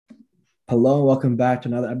Hello, welcome back to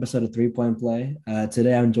another episode of 3 Point Play.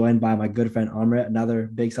 Today I'm joined by my good friend Amrit, another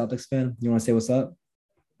big Celtics fan. You want to say what's up?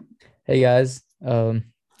 Hey guys, yeah,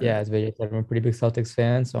 as Vijay said, I'm a pretty big Celtics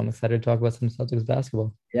fan, so I'm excited to talk about some Celtics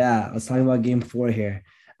basketball. Yeah, let's talk about game four here.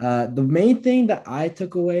 The main thing that I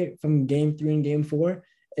took away from game three and game four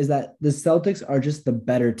is that the Celtics are just the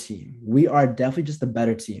better team. We are definitely just the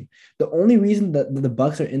better team. The only reason that the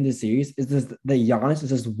Bucks are in this series is this, that Giannis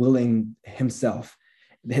is just willing himself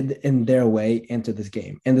in their way into this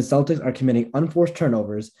game. And the Celtics are committing unforced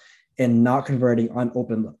turnovers and not converting on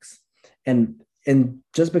open looks. And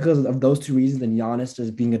just because of those two reasons and Giannis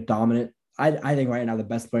just being a dominant, I think right now the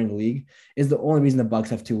best player in the league is the only reason the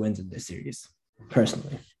Bucks have two wins in this series,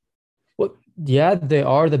 personally. Well, yeah, they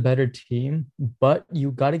are the better team, but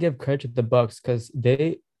you got to give credit to the Bucks because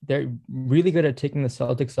they're really good at taking the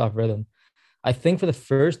Celtics off rhythm. I think for the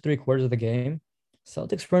first three quarters of the game,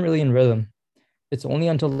 Celtics weren't really in rhythm. It's only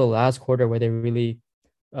until the last quarter where they really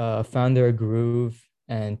found their groove,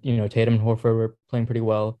 and Tatum and Horford were playing pretty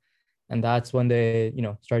well, and that's when they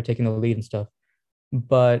started taking the lead and stuff.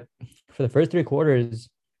 But for the first three quarters,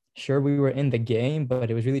 sure, we were in the game,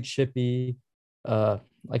 but it was really chippy.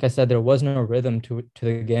 Like I said, there was no rhythm to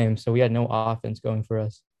the game, so we had no offense going for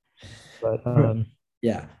us. But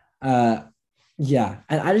Yeah. Uh, yeah.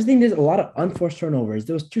 And I just think there's a lot of unforced turnovers.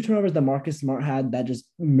 There was two turnovers that Marcus Smart had that just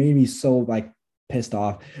made me so like pissed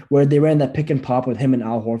off, where they ran that pick and pop with him and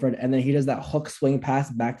Al Horford, and then he does that hook swing pass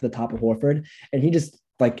back to the top of Horford, and he just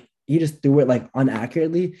threw it like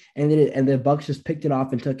unaccurately, and the Bucks just picked it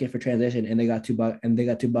off and took it for transition, and they got two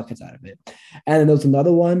buckets out of it. And then there was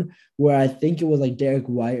another one where I think it was like Derek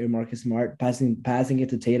White or Marcus Smart passing it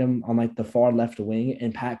to Tatum on like the far left wing,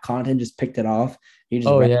 and Pat Connaughton just picked it off. He just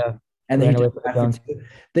oh ran, yeah, and then he ran away just for the got for dunk.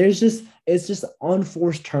 two. It's just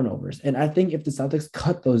unforced turnovers, and I think if the Celtics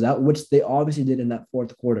cut those out, which they obviously did in that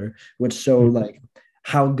fourth quarter, which showed Mhm. like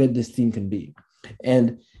how good this team can be,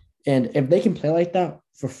 and and if they can play like that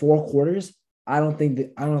for four quarters, I don't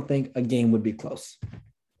think a game would be close.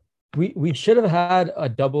 We should have had a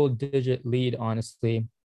double digit lead, honestly,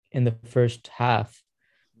 in the first half,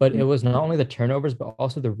 but it was not only the turnovers but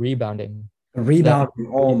also the rebounding that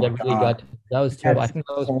Rebounding, oh my that really god, that was we terrible. had I think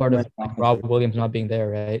that was so part much of like offensive. Rob Williams not being there,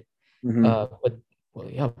 right? Mm-hmm. But well,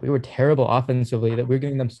 yeah, we were terrible offensively. That we are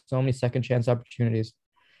giving them so many second chance opportunities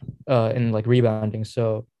in like rebounding.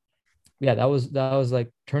 So yeah, that was like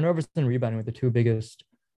turnovers and rebounding were the two biggest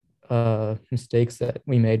mistakes that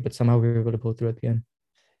we made, but somehow we were able to pull through at the end.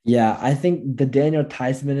 Yeah, I think the Daniel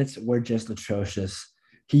Tice minutes were just atrocious.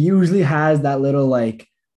 He usually has that little like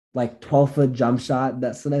 12-foot jump shot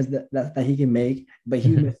that sometimes that he can make, but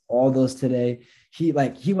he missed all those today. He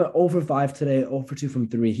went over 5 today, over 2 from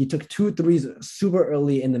three. He took two threes super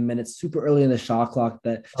early in the minutes, super early in the shot clock.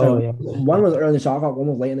 That sorry, Oh yeah. one was early in the shot clock, one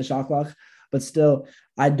was late in the shot clock. But still,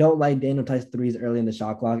 I don't like Daniel Tice threes early in the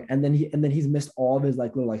shot clock. And then he's missed all of his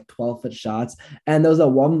like little like 12-foot shots. And there was that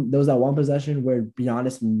one possession where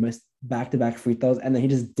Giannis missed back-to-back free throws, and then he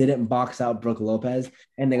just didn't box out Brooke Lopez,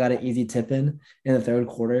 and they got an easy tip in the third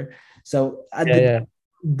quarter. So Yeah, yeah.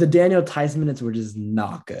 the Daniel Tice minutes were just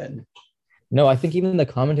not good. No, I think even the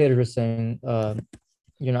commentators were saying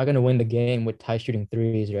you're not going to win the game with Ty shooting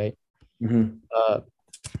threes, right? Mhm. Uh,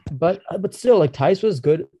 but still, like Tice was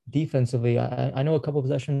good defensively. I know a couple of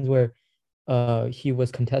possessions where he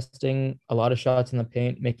was contesting a lot of shots in the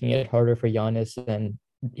paint, making it harder for Giannis and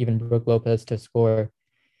even Brooke Lopez to score.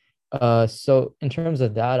 So in terms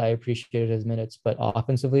of that, I appreciated his minutes, but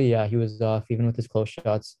offensively, yeah, he was off even with his close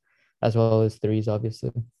shots as well as threes,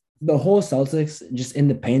 obviously. The whole Celtics just in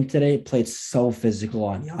the paint today played so physical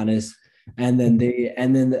on Giannis, and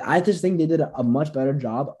then I just think they did a much better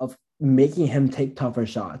job of making him take tougher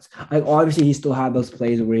shots. Like obviously he still had those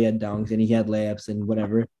plays where he had dunks and he had layups and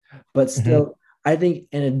whatever, but Mhm. still, I think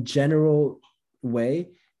in a general way,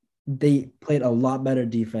 they played a lot better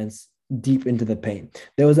defense deep into the paint.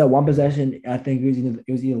 There was that one possession, I think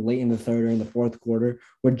it was either late in the third or in the fourth quarter,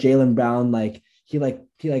 where Jaylen Brown he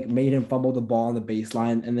made him fumble the ball on the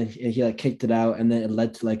baseline, and then he like kicked it out, and then it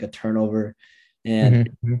led to like a turnover, and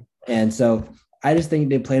Mhm. and so I just think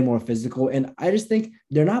they play more physical, and I just think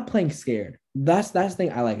they're not playing scared. That's the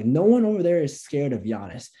thing I like. No one over there is scared of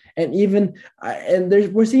Giannis, and even and there's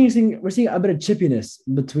we're seeing a bit of chippiness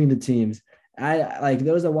between the teams. I like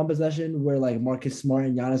there was a one possession where like Marcus Smart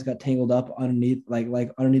and Giannis got tangled up underneath like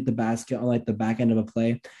underneath the basket on like the back end of a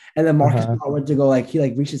play, and then Marcus Uh-huh. Smart went to go like he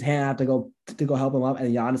like reached his hand out to go help him up,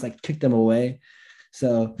 and Giannis like kicked him away.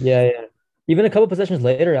 So Yeah, yeah. Even a couple possessions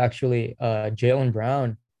later, actually, Jaylen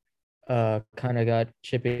Brown kind of got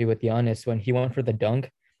chippy with Giannis when he went for the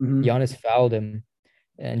dunk. mhm. Giannis fouled him,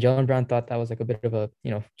 And Jalen Brown thought that was like a bit of a,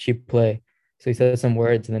 cheap play. So he said some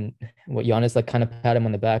words, and then what Giannis like kind of pat him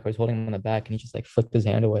on the back, or was holding him on the back, and he just like flicked his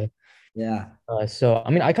hand away. Yeah. So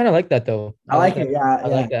I mean, I kind of like that though. I I like like that. it. Yeah, I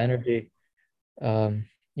yeah. like the energy. Um,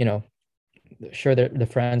 you know, sure they're the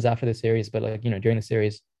friends after the series, but like during the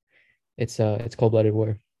series, it's cold-blooded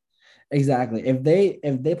war. Exactly. If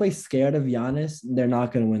they play scared of Giannis, they're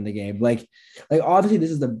not going to win the game. Like obviously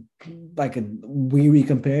this is the like a weary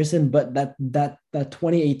comparison, but that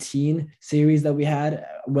 2018 series that we had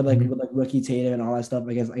with like Mhm. with like rookie Tatum and all that stuff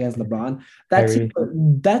against LeBron, that team Kyrie.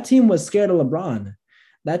 that team was scared of LeBron.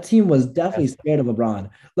 That team was definitely Yeah. scared of LeBron.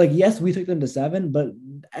 Like yes, we took them to 7, but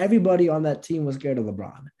everybody on that team was scared of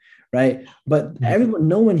LeBron, right? But Mhm. everyone,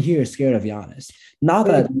 no one here is scared of Giannis. Not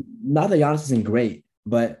But that not that Giannis isn't great,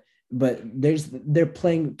 but they're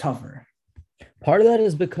playing tougher. part of that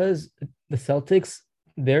is because the Celtics,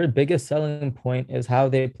 their biggest selling point is how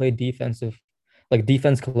they play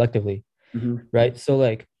defense collectively, Mhm. right? So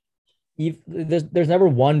like, there's never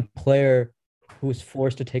one player who's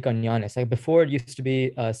forced to take on Giannis. Like before, it used to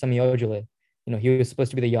be Semi Ojeleye. He was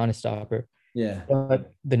supposed to be the Giannis stopper. Yeah.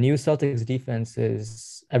 But the new Celtics defense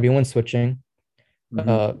is everyone switching. Mhm.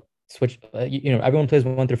 Uh, everyone plays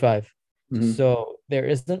 1 through 5. Mhm. So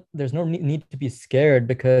there's no need to be scared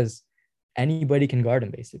because anybody can guard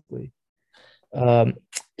him basically. Um,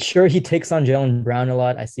 sure, he takes on Jalen Brown a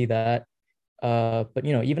lot. I see that. But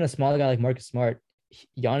even a small guy like Marcus Smart,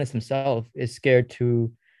 Giannis himself is scared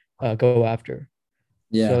to go after.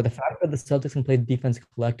 So Yeah. the fact that the Celtics can play defense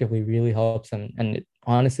collectively really helps them. And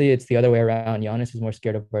honestly, it's the other way around. Giannis is more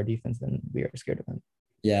scared of our defense than we are scared of him.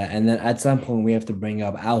 Yeah. And then at some point we have to bring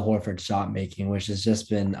up Al Horford's shot making, which has just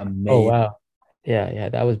been Oh amazing. wow, yeah,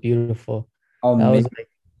 that was beautiful. That was Amazing. like,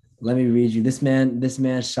 Let me read you. This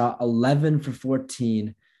man shot 11 for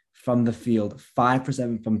 14 from the field,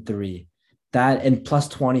 5% from three. That and plus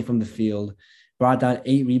 20 from the field, brought down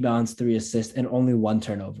 8 rebounds, 3 assists, and only one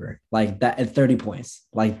turnover. Like that at 30 points.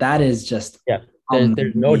 Like that is just yeah.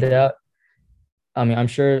 There's no amazing. doubt. I mean, I'm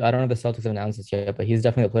sure I don't know if the Celtics have announced this yet, but he's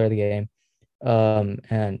definitely the player of the game.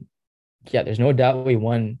 And yeah, there's no doubt we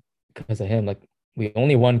won because of him. Like we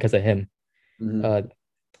only won because of him. Mhm. Uh,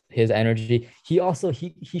 his energy. He also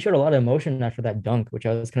he showed a lot of emotion after that dunk, which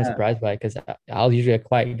I was kind of Yeah. surprised by because Al's usually a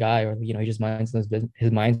quiet guy, or he just minds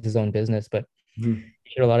his own business, but Mhm. he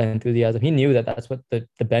showed a lot of enthusiasm. He knew that that's what the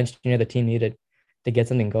bench, the team needed to get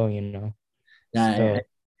something going. Yeah, So,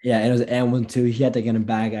 yeah, and it was and one too. He had to get him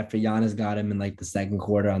back after Giannis got him in like the second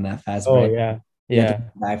quarter on that fast oh break. yeah, He had to yeah.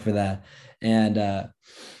 get back for that.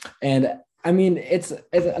 And I mean it's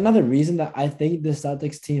another reason that I think the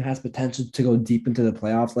Celtics team has potential to go deep into the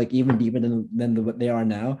playoffs, like even deeper than what they are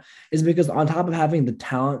now, is because on top of having the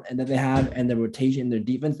talent and that they have and the rotation in their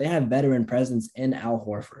defense, they have veteran presence in Al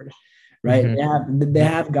Horford, right? Mhm. They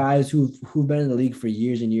have guys who've been in the league for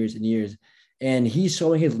years and years and years, and he's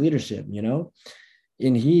showing his leadership, and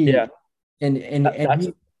Yeah, he and that's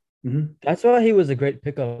he. Mhm. that's why he was a great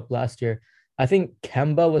pickup last year. I think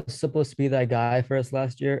Kemba was supposed to be that guy for us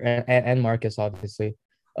last year, and Marcus obviously,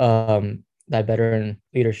 that veteran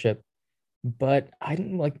leadership. But I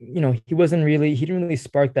didn't like, he didn't really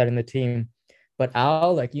spark that in the team. But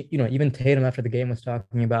Al, like, even Tatum after the game was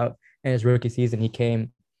talking about in his rookie season, he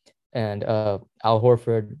came and Al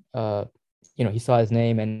Horford, he saw his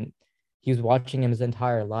name and he was watching him his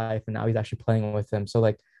entire life, and now he's actually playing with him. So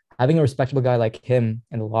like having a respectable guy like him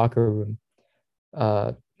in the locker room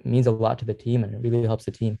uh, means a lot to the team, and it really helps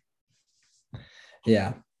the team.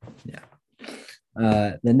 Yeah, yeah.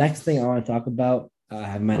 The next thing I want to talk about, I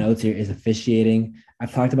have my notes here, is officiating.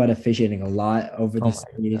 I've talked about officiating a lot over Oh this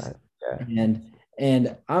my series, God. Yeah.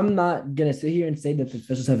 and I'm not gonna sit here and say that the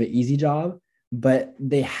officials have an easy job, but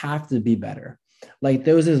they have to be better. Like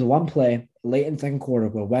there was this one play late in the second quarter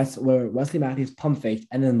where Wesley Matthews pump faked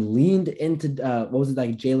and then leaned into what was it,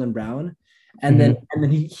 like Jalen Brown, and then Mhm. and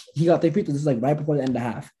then he got the free throw. This is like right before the end of the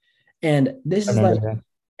half, and this I is like remember that.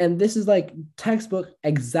 and this is like textbook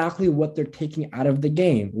exactly what they're taking out of the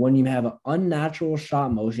game. When you have an unnatural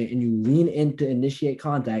shot motion and you lean in to initiate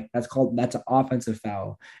contact, that's an offensive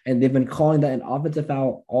foul. And they've been calling that an offensive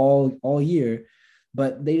foul all year,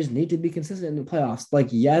 but they just need to be consistent in the playoffs. Like,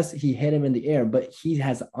 yes, he hit him in the air, but he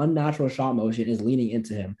has unnatural shot motion, is leaning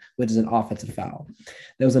into him, which is an offensive foul.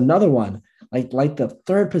 There was another one, like the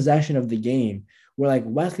third possession of the game, where like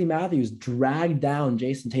Wesley Matthews dragged down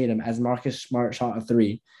Jason Tatum as Marcus Smart shot a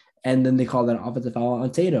three, and then they called that an offensive foul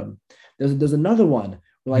on Tatum. There's another one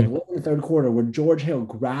where, like Mhm. late in the third quarter, where George Hill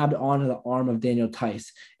grabbed onto the arm of Daniel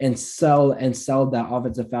Tice and sold that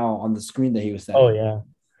offensive foul on the screen that he was Oh setting. yeah.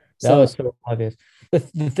 That So was so obvious. The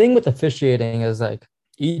thing with officiating is like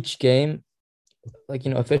each game, like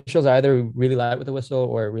officials are either really light with the whistle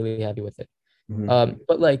or really heavy with it. Mhm.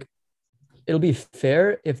 But like it'll be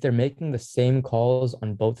fair if they're making the same calls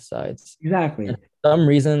on both sides. And Exactly. for some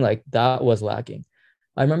reason, like that was lacking.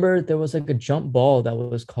 I remember there was like a jump ball that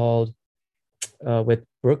was called with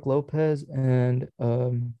Brooke Lopez and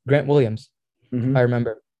Grant Williams. I Hmm.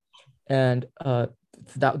 remember, and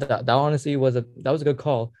that honestly was a good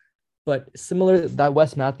call. But similar that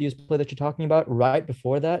Wes Matthews play that you're talking about, right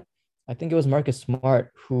before that, I think it was Marcus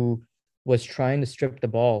Smart who was trying to strip the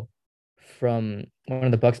ball from one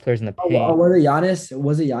of the Bucks players in the Oh, paint. was it Giannis?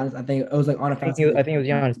 Was it Giannis? I think it was like on a I think fast. I think it was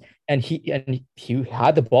Giannis, and he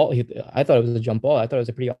had the ball. I thought it was a jump ball. I thought it was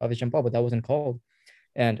a pretty obvious jump ball, but that wasn't called.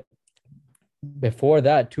 And before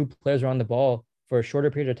that, two players were on the ball for a shorter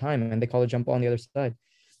period of time, and they called a jump ball on the other side.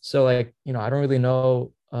 So like I don't really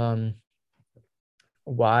know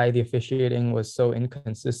why the officiating was so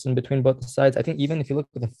inconsistent between both sides. I think even if you look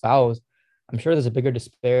at the fouls, I'm sure there's a bigger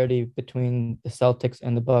disparity between the Celtics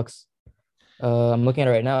and the Bucks. I'm looking at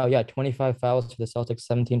it right now. Yeah, 25 fouls for the Celtics,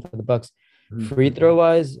 17 for the Bucks. Free Mhm. throw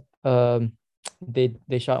wise,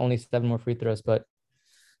 they shot only 7 more free throws, but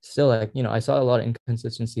still, like I saw a lot of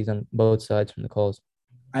inconsistencies on both sides from the calls.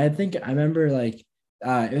 I think I remember like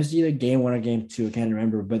it was either game one or game two. I can't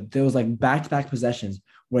remember, but there was like back-to-back possessions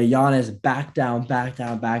where Giannis back down, back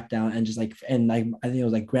down, back down, and just like and like I think it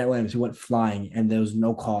was like Grant Williams who went flying and there was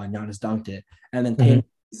no call and Giannis dunked it. And then Mhm. Tatum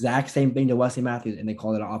exact same thing to Wesley Matthews and they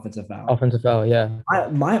called it an offensive foul. Offensive foul, yeah.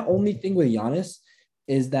 My only thing with Giannis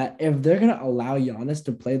is that if they're gonna allow Giannis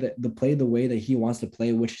to play the way that he wants to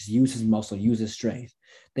play, which is use his muscle, use his strength,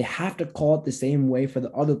 they have to call it the same way for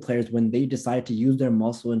the other players when they decide to use their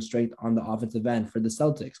muscle and strength on the offensive end for the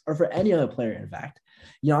Celtics or for any other player, in fact.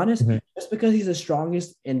 Giannis, Mhm. just because he's the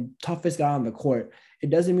strongest and toughest guy on the court, it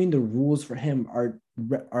doesn't mean the rules for him are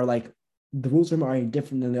like the rules for him are any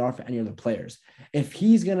different than they are for any other players. If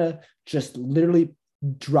he's gonna just literally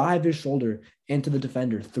drive his shoulder into the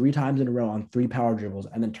defender 3 times in a row on 3 power dribbles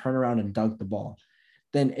and then turn around and dunk the ball.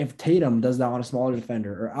 Then if Tatum does that on a smaller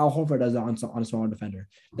defender or Al Horford does that on a smaller defender,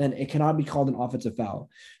 then it cannot be called an offensive foul.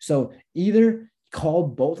 So either call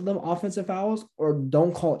both of them offensive fouls or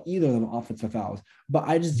don't call either of them offensive fouls. But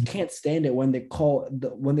I just can't stand it when they call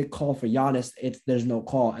for Giannis, there's no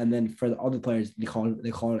call, and then for the other players they call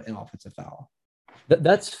it an offensive foul.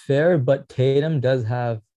 That's fair, but Tatum does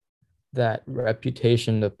have that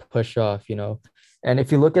reputation to push off. And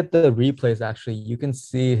if you look at the replays, actually, you can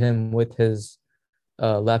see him with his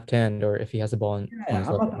left hand, or if he has the ball on Yeah, his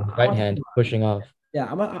left, his right hand, pushing off. yeah,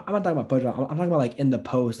 I'm not talking about push up. I'm talking about like in the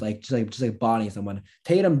post, like just like bodying someone.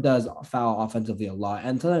 Tatum does foul offensively a lot,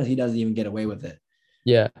 and sometimes he doesn't even get away with it.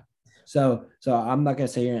 Yeah, So I'm not gonna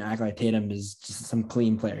say here and act like Tatum is just some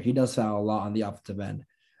clean player. He does foul a lot on the offensive end,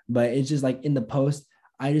 but it's just like in the post.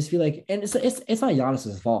 I just feel like, and it's not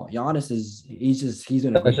Giannis's fault. Giannis is he's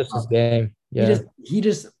doing a that's great just his job. game. He Yeah, just he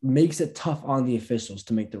just makes it tough on the officials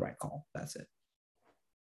to make the right call. That's it.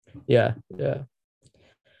 yeah, yeah.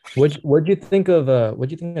 What do you think of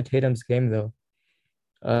Tatum's game though?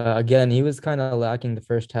 Again, he was kind of lacking the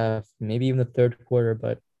first half, maybe even the third quarter,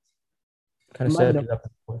 but kind In of my set notes, it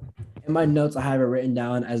up. in my notes, I have it written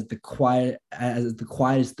down as the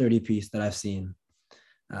quietest 30 piece that I've seen.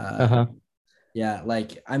 Uh, Uh-huh. Yeah,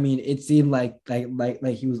 like I mean, it seemed like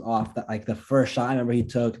he was off that like the first shot I remember he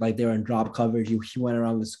took, like they were in drop coverage. He went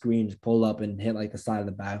around the screen, just pulled up and hit like the side of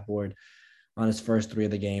the backboard on his first three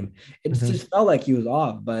of the game. It Hmm. just felt like he was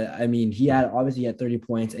off, but I mean, he had 30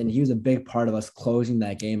 points and he was a big part of us closing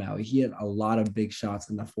that game out. He had a lot of big shots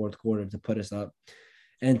in the fourth quarter to put us up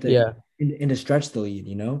and Yeah. to stretch the lead.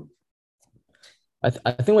 I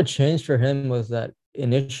think what changed for him was that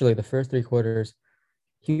initially the first 3 quarters,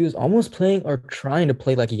 he was almost playing or trying to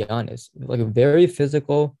play like Giannis, like a very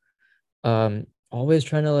physical, always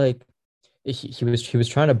trying to like he was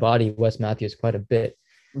trying to body Wes Matthews quite a bit.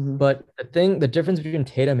 Mhm. But the difference between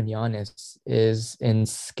Tatum and Giannis is in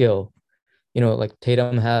skill. Like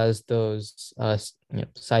Tatum has those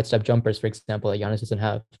sidestep jumpers, for example, that Giannis doesn't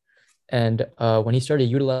have. And when he started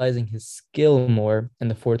utilizing his skill more in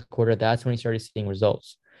the fourth quarter, that's when he started seeing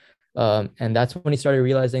results. And that's when he started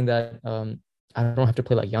realizing that I don't have to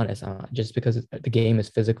play like Giannis. Just because the game is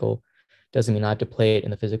physical doesn't mean I have to play it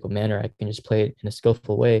in a physical manner. I can just play it in a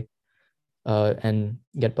skillful way and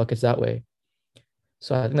get buckets that way.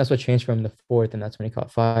 So I think that's what changed from the fourth, and that's when he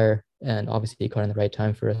caught fire. And obviously, he caught in the right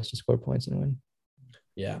time for us to score points and win.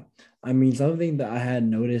 Yeah. I mean, something that I had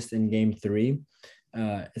noticed in game three,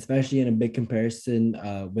 especially in a big comparison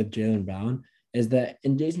with Jalen Brown, is that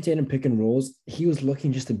in Jason Tatum pick and rolls, he was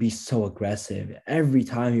looking just to be so aggressive. Every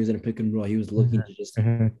time he was in a pick and roll, he was looking to just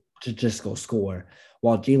Mm-hmm. to just go score.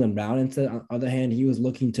 While Jaylen Brown, instead, on the other hand, he was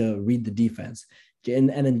looking to read the defense. And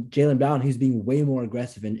then Jaylen Brown, he's being way more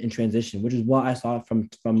aggressive in transition, which is what I saw from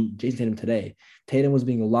Jason Tatum today. Tatum was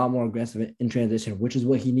being a lot more aggressive in transition, which is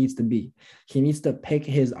what he needs to be. He needs to pick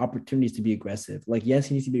his opportunities to be aggressive. Like, yes,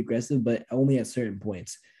 he needs to be aggressive, but only at certain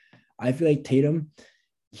points. I feel like Tatum,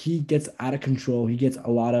 he gets out of control. He gets a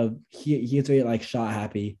lot of he gets very like shot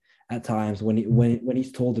happy at times when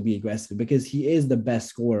he's told to be aggressive because he is the best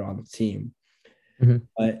scorer on the team. Mhm.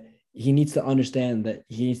 But he needs to understand that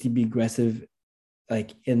he needs to be aggressive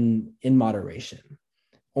like in moderation,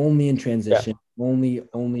 only in Yeah. transition, only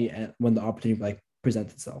when the opportunity like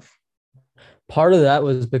presents itself. Part of that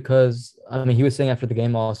was because, I mean, he was saying after the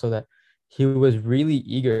game also that he was really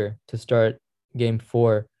eager to start game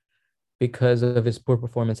four because of his poor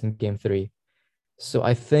performance in game three. So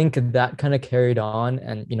I think that kind of carried on.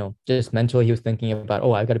 And, just mentally, he was thinking about,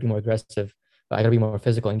 oh, I got to be more aggressive. I got to be more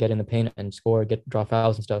physical and get in the paint and score, draw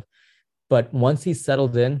fouls and stuff. But once he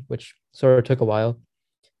settled in, which sort of took a while,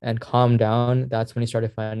 and calmed down, that's when he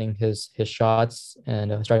started finding his shots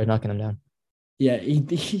and started knocking them down. Yeah,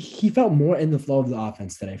 he felt more in the flow of the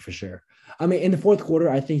offense today for sure. I mean, in the fourth quarter,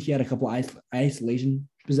 I think he had a couple isolation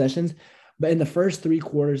possessions, but in the first three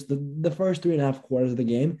quarters, the first 3.5 quarters of the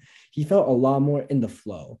game, he felt a lot more in the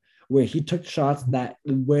flow where he took shots that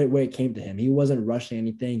where it came to him. He wasn't rushing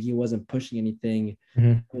anything. He wasn't pushing anything.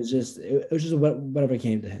 Mhm. It was just whatever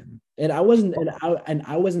came to him. And I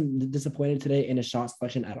wasn't disappointed today in his shot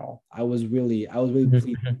selection at all. I was really pleased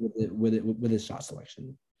Mhm. with his shot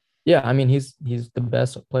selection. Yeah, I mean he's the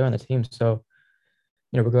best player on the team. So,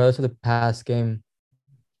 regardless of the past game,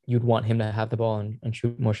 you'd want him to have the ball and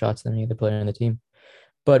shoot more shots than any other player on the team.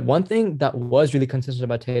 But one thing that was really consistent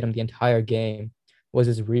about Tatum the entire game was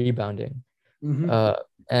his rebounding. Mm-hmm. Uh,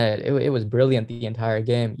 and it was brilliant the entire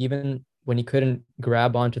game. Even when he couldn't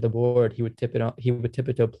grab onto the board, he would tip it on. He would tip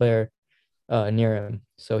it to a player near him.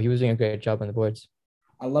 So he was doing a great job on the boards.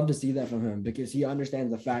 I love to see that from him because he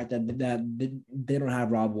understands the fact that they don't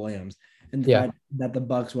have Rob Williams and the Yeah, fact that the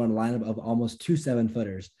Bucks were on a lineup of almost two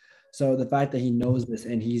 7-footers. So the fact that he knows this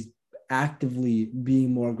and he's actively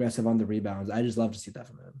being more aggressive on the rebounds, I just love to see that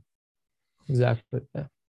from him. exactly. Yeah.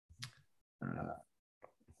 Uh,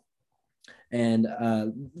 and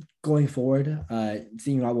going forward,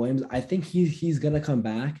 seeing Rob Williams, I think he's gonna come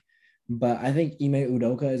back, but I think Ime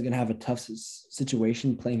Udoka is gonna have a tough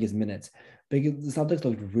situation playing his minutes because the Celtics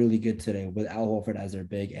looked really good today with Al Horford as their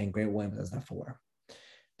big and Grant Williams as their four.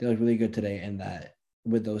 They looked really good today in that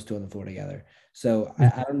with those two on the floor together. So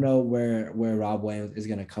I don't know where Rob Williams is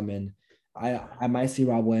gonna come in. I might see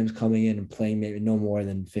Rob Williams coming in and playing maybe no more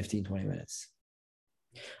than 15, 20 minutes.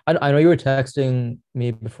 I know you were texting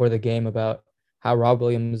me before the game about how Rob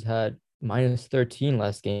Williams had minus 13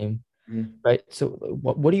 last game, Mhm. right? So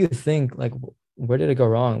what do you think? Like, where did it go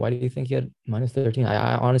wrong? Why do you think he had minus 13?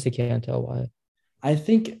 I honestly can't tell why. I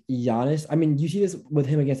think Giannis, I mean, you see this with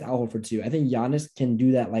him against Al Horford too. I think Giannis can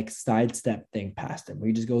do that like sidestep thing past him where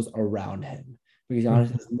he just goes around him because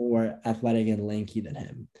Giannis Mhm. is more athletic and lanky than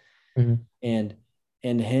him. Mhm.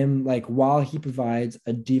 And him, like while he provides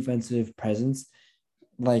a defensive presence,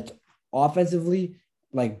 like offensively,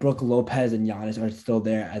 like Brooke Lopez and Giannis are still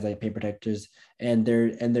there as like paint protectors, and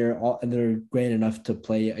they're great enough to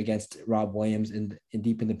play against Rob Williams in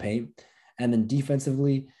deep in the paint. And then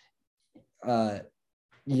defensively, uh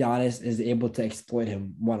Giannis is able to exploit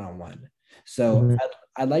him one on one. So Mhm.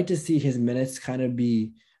 I'd like to see his minutes kind of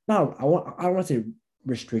be no, I don't want to say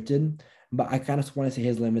restricted, but I kind of want to see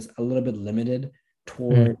his limits a little bit limited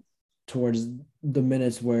Mhm. towards the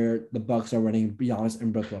minutes where the Bucks are running Giannis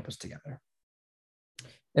and Brook Lopez together.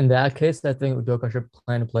 In that case, I think Udoka should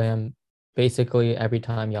plan to play him basically every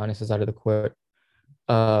time Giannis is out of the court.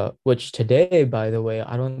 Which today, by the way,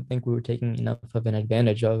 I don't think we were taking enough of an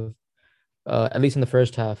advantage of. At least in the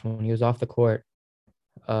first half when he was off the court.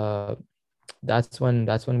 Uh, that's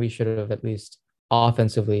when we should have at least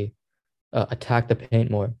offensively attacked the paint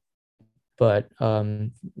more. But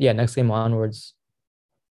yeah, next game onwards,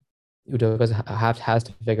 Udoka has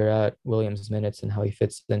to figure out Williams' minutes and how he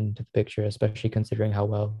fits into the picture, especially considering how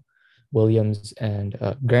well Williams and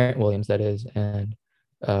Grant Williams, that is, and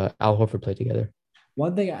Al Horford play together.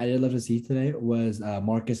 One thing I did love to see today was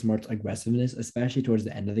Marcus Smart's aggressiveness, especially towards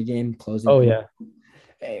the end of the game, closing Oh things.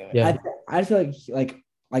 yeah, I yeah, I feel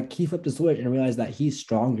like he flipped the switch and realized that he's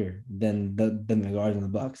stronger than the guards and the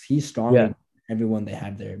Bucks. He's stronger yeah. than everyone they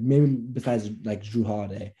had there, maybe besides like Drew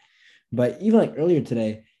Holiday. But even like earlier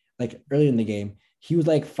today, like earlier in the game, he was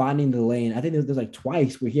like finding the lane. I think there's like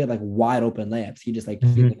twice where he had like wide open layups. He just like he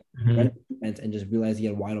Mhm, like read mhm. the defense and just realized he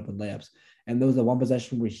had wide open layups. And there was the one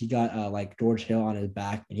possession where he got like George Hill on his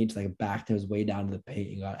back, and he just like backed his way down to the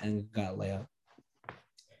paint and got a layup.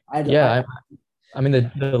 I Yeah, I mean the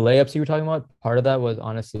layups you were talking about, part of that was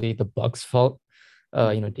honestly the Bucks' fault.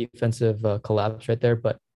 Defensive collapse right there.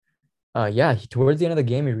 But yeah, towards the end of the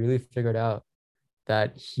game, he really figured out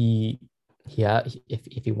that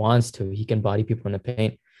if he wants to, he can body people in the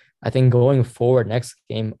paint. I think going forward next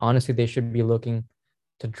game, honestly, they should be looking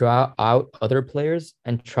to draw out other players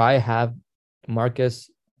and try have Marcus,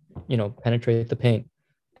 penetrate the paint.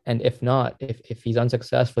 And if not, if he's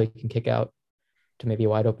unsuccessful, he can kick out to maybe a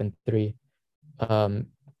wide open three. Um,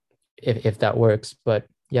 if that works. But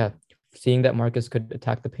yeah, seeing that Marcus could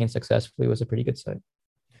attack the paint successfully was a pretty good sight.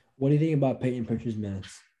 What do you think about Peyton Pritchard's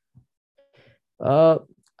minutes? Uh,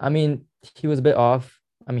 I mean, he was a bit off.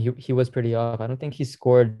 I mean, he was pretty off. I don't think he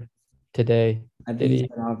scored today, I think did he's he?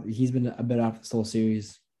 been off. He's been a bit off this whole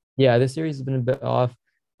series. Yeah, this series has been a bit off,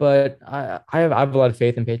 but I have a lot of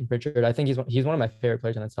faith in Peyton Pritchard. I think he's one of my favorite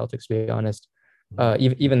players on the Celtics, to be honest.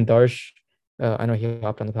 Even Darsh, I know he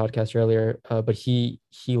hopped on the podcast earlier, but he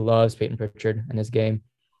loves Peyton Pritchard and his game.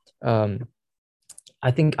 Um,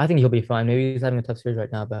 I think he'll be fine. Maybe he's having a tough series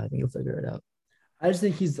right now, but I think he'll figure it out. I just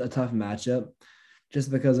think he's a tough matchup,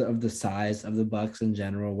 just because of the size of the Bucks in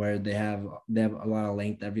general, where they have a lot of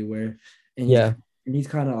length everywhere, and Yeah. he's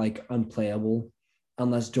kind of like unplayable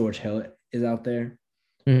unless George Hill is out there.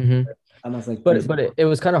 hmm Unless like But Chris, but it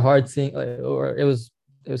was kind of hard seeing, or it was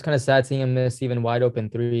kind of sad seeing him miss even wide open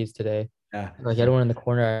threes today. yeah, Like he had one in the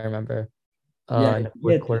corner, I remember, yeah, in the he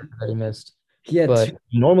fourth had quarter that he missed. he had two But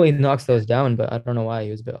he normally knocks those down, but I don't know why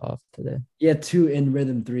he was a bit off today. he had two in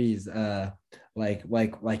rhythm threes,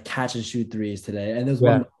 like catch and shoot threes today, and there's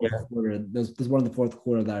one in Yeah, the yeah, fourth quarter. There's one in the fourth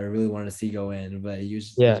quarter that I really wanted to see go in, but he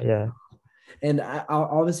was yeah, yeah. and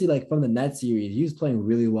obviously, like from the Nets series, he was playing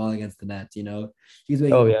really well against the Nets. He was Oh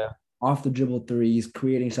making yeah. off the dribble threes,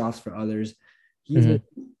 creating shots for others. He's been,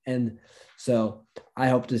 hmm and so I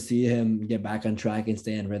hope to see him get back on track and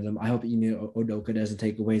stay in rhythm. I hope Ime Udoka doesn't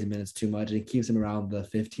take away his minutes too much and keeps him around the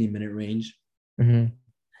 15-minute range. hmm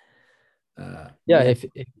Yeah, Yeah,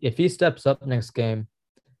 if he steps up next game,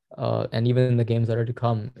 and even in the games that are to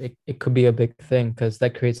come, it could be a big thing because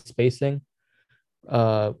that creates spacing,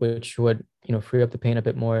 which would free up the paint a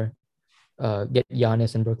bit more, get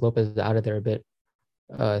Giannis and Brook Lopez out of there a bit,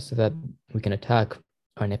 so that we can attack,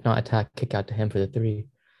 and if not attack, kick out to him for the three.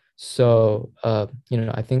 So,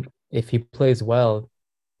 I think if he plays well,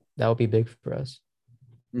 that would be big for us.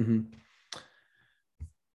 Mm-hmm.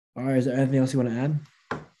 All right. Is there anything else you want to add?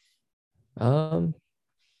 Um,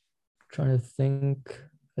 Trying to think.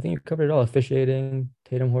 I think you covered it all. Officiating,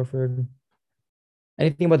 Tatum, Horford.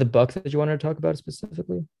 Anything about the Bucks that you wanted to talk about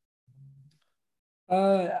specifically?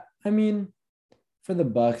 I mean, for the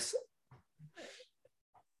Bucks,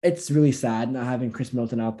 it's really sad not having Chris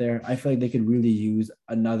Middleton out there. I feel like they could really use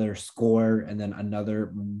another scorer and then another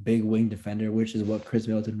big wing defender, which is what Chris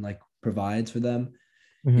Middleton like provides for them.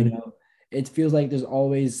 You hmm know, it feels like there's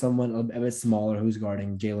always someone a bit smaller who's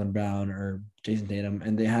guarding Jaylen Brown or Jason Tatum,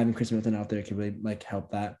 and they having Chris Middleton out there can really like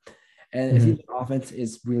help that. And it hmm seems the offense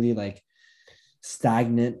is really like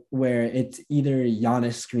stagnant, where it's either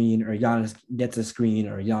Giannis screen or Giannis gets a screen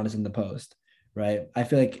or Giannis in the post, right? I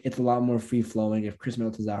feel like it's a lot more free flowing if Chris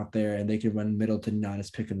Middleton's out there and they can run Middleton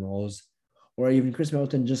Giannis pick and rolls, or even Chris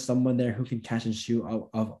Middleton just someone there who can catch and shoot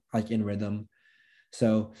of like in rhythm.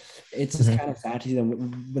 So it's just hmm kind of sad to see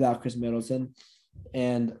them without Chris Middleton.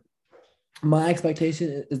 And my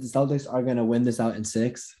expectation is the Celtics are going to win this out in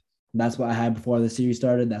six. That's what I had before the series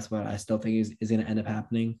started. That's what I still think is going to end up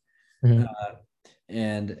happening. hmm Uh,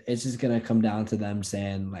 and it's just going to come down to them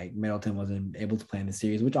saying like Middleton wasn't able to play in the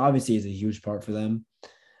series, which obviously is a huge part for them.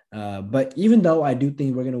 But even though I do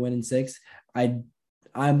think we're going to win in six,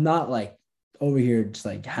 I'm not like over here just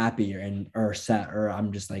like happy or set or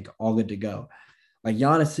I'm just like all good to go. Like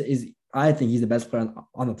Giannis I think he's the best player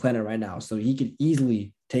on the planet right now. So he could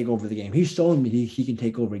easily take over the game. He's shown me he can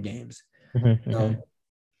take over games. hmm So,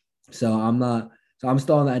 so I'm not, so I'm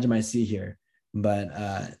still on the edge of my seat here, but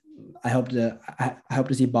I hope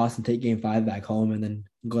to see Boston take game 5 back home and then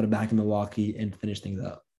go to back to Milwaukee and finish things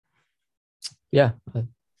up. Yeah,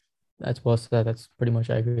 that's well said. That's pretty much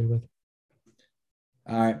I agree with.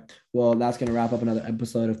 All right. Well, that's going to wrap up another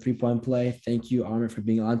episode of 3 Point Play. Thank you, Amrit, for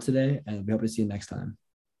being on today, and we hope to see you next time.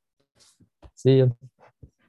 See you.